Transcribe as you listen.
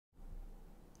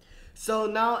So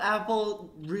now Apple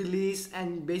released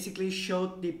and basically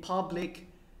showed the public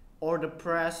or the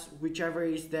press, whichever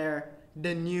is there,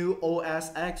 the new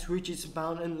OS X, which is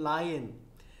Mountain Lion.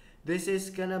 This is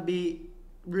gonna be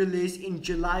released in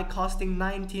July, costing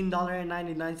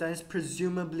 $19.99,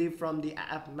 presumably from the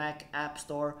Mac App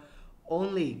Store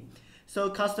only.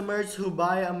 So customers who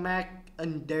buy a Mac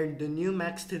and the new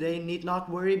Macs today need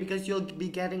not worry, because you'll be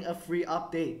getting a free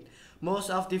update. Most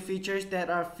of the features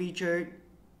that are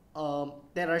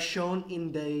shown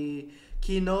in the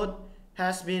keynote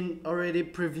has been already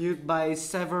previewed by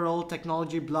several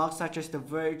technology blogs such as The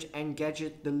Verge,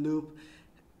 Engadget, The Loop,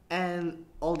 and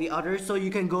all the others, so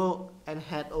you can go and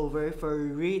head over for a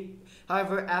read.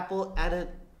 However, Apple added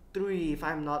 3, if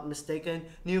I'm not mistaken,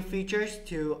 new features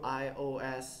to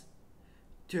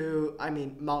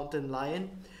Mountain Lion.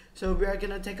 So we are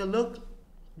gonna take a look.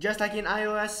 Just like in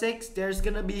iOS 6, there's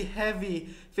gonna be heavy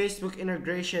Facebook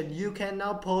integration. You can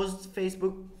now post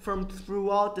Facebook from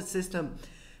throughout the system.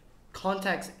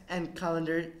 Contacts and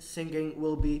calendar syncing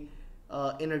will be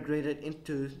integrated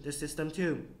into the system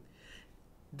too.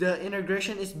 The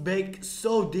integration is baked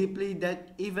so deeply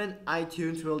that even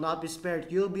iTunes will not be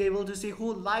spared. You'll be able to see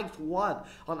who liked what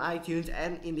on iTunes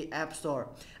and in the App Store.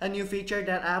 A new feature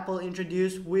that Apple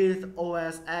introduced with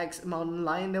OS X Mountain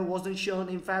Lion that wasn't shown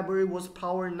in February was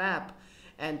Power Nap.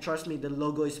 And trust me, the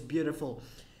logo is beautiful.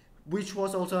 Which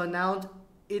was also announced.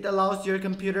 It allows your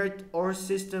computer or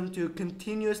system to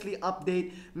continuously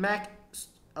update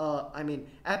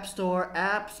App Store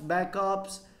apps,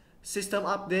 backups, system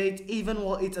updates, even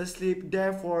while it's asleep.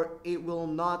 Therefore, it will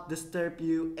not disturb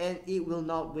you and it will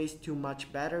not waste too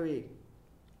much battery.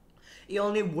 It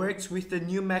only works with the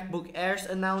new MacBook Airs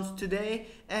announced today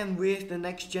and with the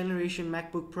next generation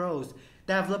MacBook Pros.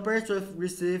 Developers will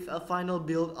receive a final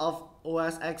build of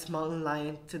OS X Mountain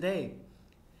Lion today.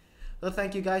 So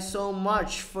thank you guys so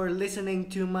much for listening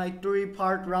to my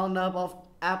 3-part roundup of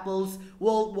Apple's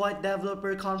Worldwide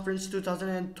Developer Conference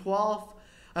 2012.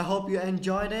 I hope you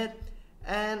enjoyed it,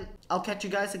 and I'll catch you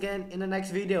guys again in the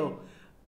next video.